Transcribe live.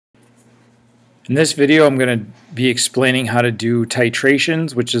In this video, I'm going to be explaining how to do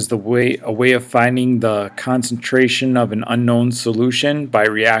titrations, which is a way of finding the concentration of an unknown solution by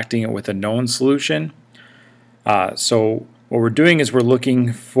reacting it with a known solution. So what we're doing is we're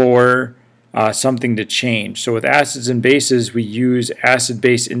looking for something to change. So with acids and bases, we use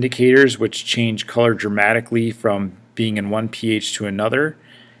acid-base indicators, which change color dramatically from being in one pH to another.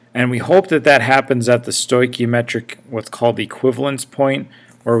 And we hope that that happens at the stoichiometric, what's called the equivalence point,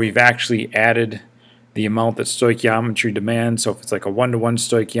 where we've actually added the amount that stoichiometry demands. So if it's like a 1-to-1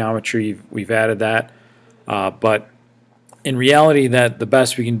 stoichiometry, we've added that. But in reality, that the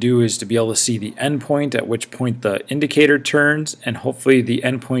best we can do is to be able to see the endpoint, at which point the indicator turns, and hopefully the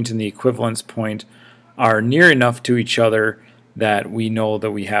endpoint and the equivalence point are near enough to each other that we know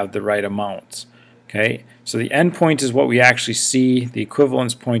that we have the right amounts. Okay, so the endpoint is what we actually see. The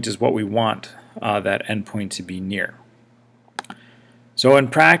equivalence point is what we want that endpoint to be near. So in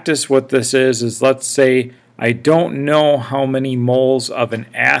practice, what this is let's say I don't know how many moles of an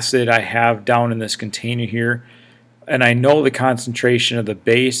acid I have down in this container here, and I know the concentration of the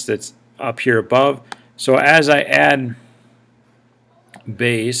base that's up here above. So as I add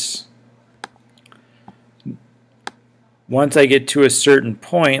base, once I get to a certain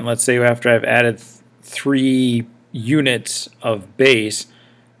point, let's say after I've added 3 units of base,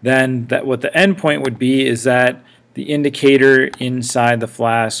 then what the endpoint would be is that the indicator inside the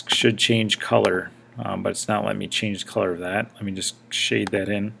flask should change color, but it's not letting me change the color of that. Let me just shade that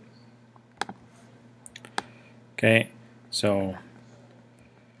in. Okay, so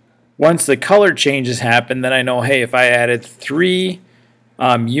once the color changes happen, then I know, hey, if I added 3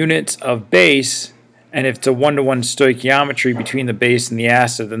 units of base, and if it's a 1-to-1 stoichiometry between the base and the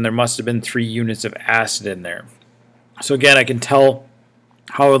acid, then there must have been 3 units of acid in there. So again, I can tell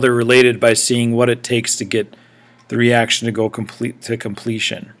how they're related by seeing what it takes to get the reaction to go to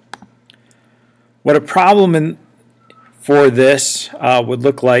completion. What a problem for this would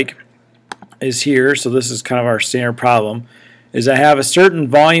look like is here. So this is kind of our standard problem. Is I have a certain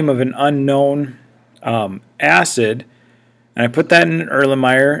volume of an unknown acid, and I put that in an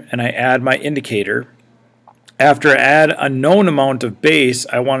Erlenmeyer, and I add my indicator. After I add a known amount of base,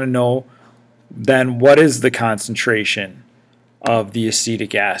 I want to know then what is the concentration of the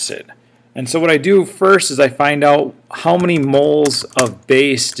acetic acid. And so what I do first is I find out how many moles of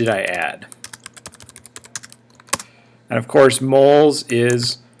base did I add. And of course, moles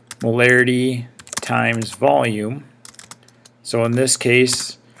is molarity times volume. So in this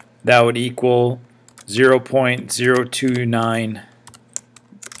case, that would equal 0.029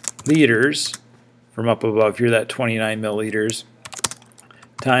 liters from up above here, that 29 milliliters,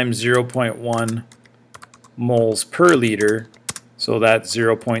 times 0.1 moles per liter. So that's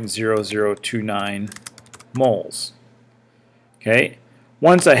 0.0029 moles. Okay.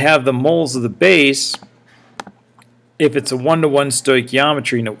 Once I have the moles of the base, if it's a 1-to-1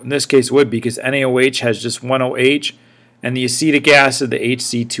 stoichiometry, in this case it would be because NaOH has just one OH, and the acetic acid, the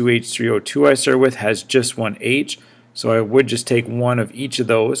HC2H3O2 I started with, has just one H. So I would just take one of each of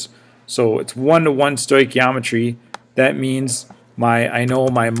those. So it's 1-to-1 stoichiometry. That means I know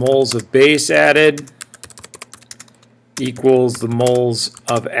my moles of base added equals the moles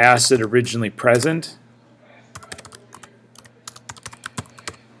of acid originally present.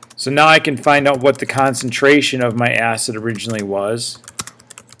 So now I can find out what the concentration of my acid originally was,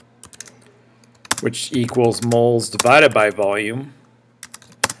 which equals moles divided by volume.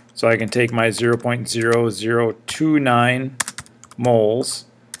 So I can take my 0.0029 moles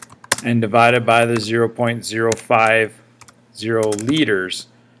and divide it by the 0.050 liters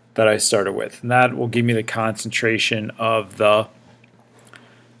that I started with. And that will give me the concentration of the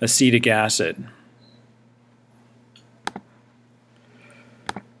acetic acid.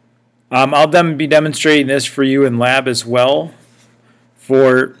 I'll then be demonstrating this for you in lab as well.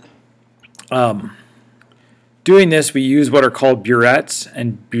 For doing this, we use what are called burettes,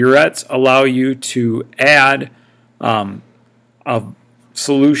 and burettes allow you to add a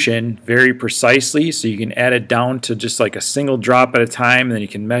solution very precisely, so you can add it down to just like a single drop at a time, and then you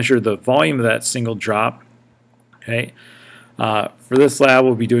can measure the volume of that single drop. Okay. For this lab,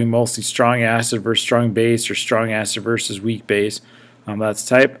 we'll be doing mostly strong acid versus strong base, or strong acid versus weak base. That's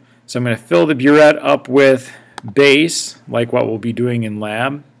type. So I'm going to fill the burette up with base, like what we'll be doing in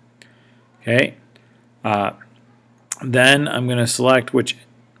lab. Okay. Then I'm going to select which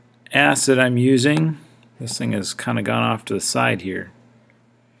acid I'm using. This thing has kind of gone off to the side here.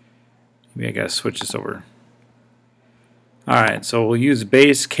 Maybe I got to switch this over. Alright, so we'll use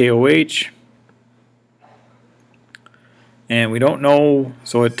base KOH. and we don't know,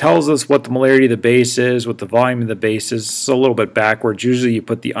 so it tells us what the molarity of the base is, what the volume of the base is. It's a little bit backwards. Usually you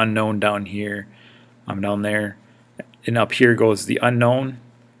put the unknown down here, down there, and up here goes the unknown.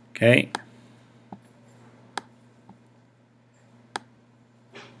 Okay.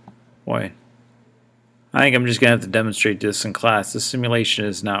 Boy, I think I'm just going to have to demonstrate this in class. The simulation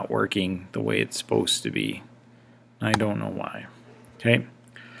is not working the way it's supposed to be. I don't know why. Okay.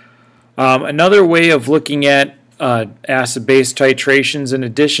 Another way of looking at acid-base titrations, in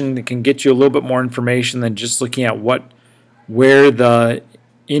addition, it can get you a little bit more information than just looking at where the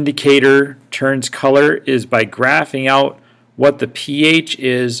indicator turns color, is by graphing out what the pH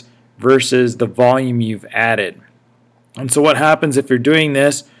is versus the volume you've added. And so what happens if you're doing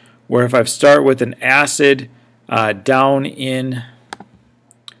this, where if I start with an acid down in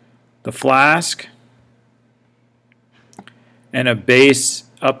the flask and a base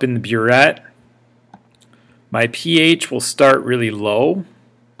up in the burette, my pH will start really low,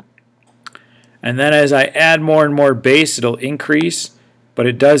 and then as I add more and more base, it'll increase, but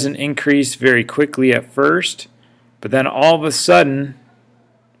it doesn't increase very quickly at first, but then all of a sudden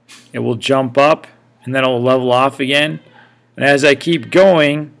it will jump up and then it'll level off again, and as I keep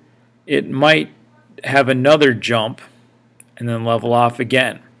going it might have another jump and then level off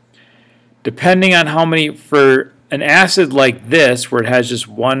again. Depending on how many, for an acid like this where it has just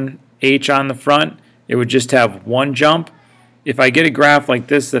one H on the front, it would just have one jump. If I get a graph like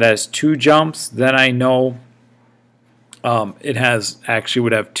this that has two jumps, then I know it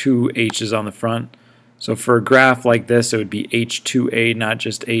would have two H's on the front. So for a graph like this, it would be H2A, not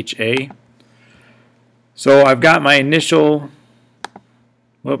just HA. So I've got my initial,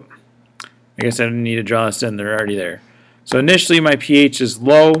 whoop, I guess I didn't need to draw this in, they're already there. So initially my pH is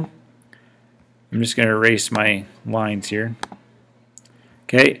low. I'm just going to erase my lines here.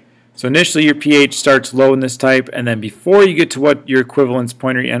 Okay, so initially your pH starts low in this type, and then before you get to what your equivalence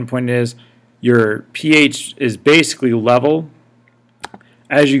point or your endpoint is, your pH is basically level.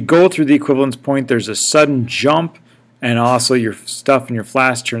 As you go through the equivalence point, there's a sudden jump, and also your stuff in your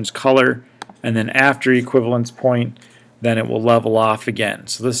flask turns color, and then after equivalence point, then it will level off again.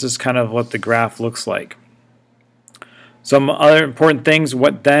 So this is kind of what the graph looks like. Some other important things,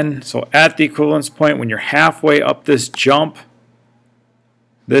 so at the equivalence point, when you're halfway up this jump,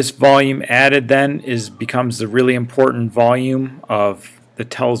 this volume added then becomes the really important volume that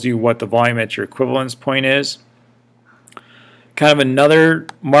tells you what the volume at your equivalence point is. Kind of another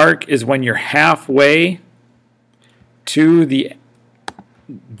mark is when you're halfway to the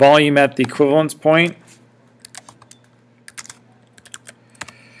volume at the equivalence point.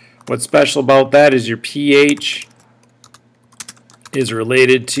 What's special about that is your pH is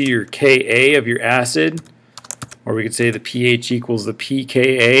related to your Ka of your acid, or we could say the pH equals the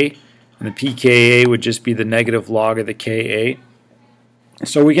pKa, and the pKa would just be the negative log of the Ka.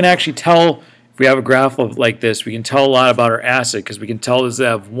 So we can actually tell, if we have a graph like this, we can tell a lot about our acid, because we can tell does it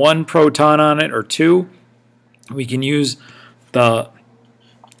have one proton on it or two. We can use the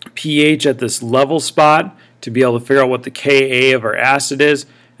pH at this level spot to be able to figure out what the Ka of our acid is,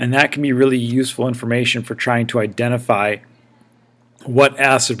 and that can be really useful information for trying to identify what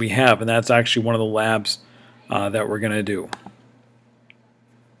acid we have, and that's actually one of the labs that we're going to do.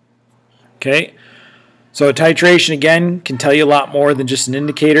 Okay, so titration again can tell you a lot more than just an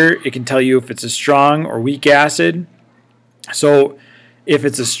indicator. It can tell you if it's a strong or weak acid. So if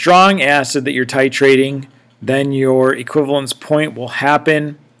it's a strong acid that you're titrating, then your equivalence point will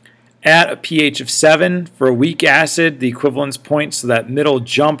happen at a pH of 7. For a weak acid, the equivalence point, so that middle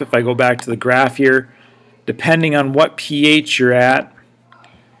jump, if I go back to the graph here, depending on what pH you're at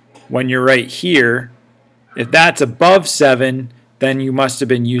when you're right here, if that's above 7, then you must have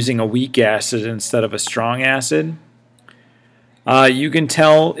been using a weak acid instead of a strong acid. You can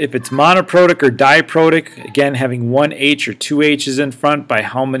tell if it's monoprotic or diprotic, again having one H or two H's in front, by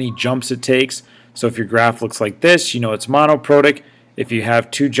how many jumps it takes. So if your graph looks like this, you know it's monoprotic. If you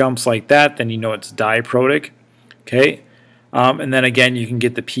have two jumps like that, then you know it's diprotic. Okay, and then again you can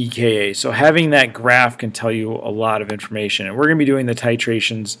get the pKa. So having that graph can tell you a lot of information, and we're going to be doing the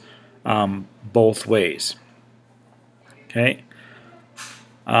titrations both ways. Okay,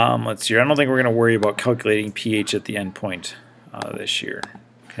 let's see here. I don't think we're going to worry about calculating pH at the endpoint this year.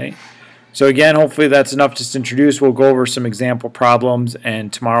 Okay, so again, hopefully that's enough just to introduce. We'll go over some example problems,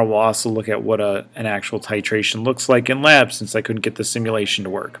 and tomorrow we'll also look at what an actual titration looks like in lab, since I couldn't get the simulation to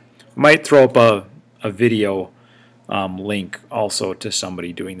work. I might throw up a video link also to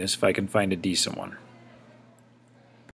somebody doing this if I can find a decent one.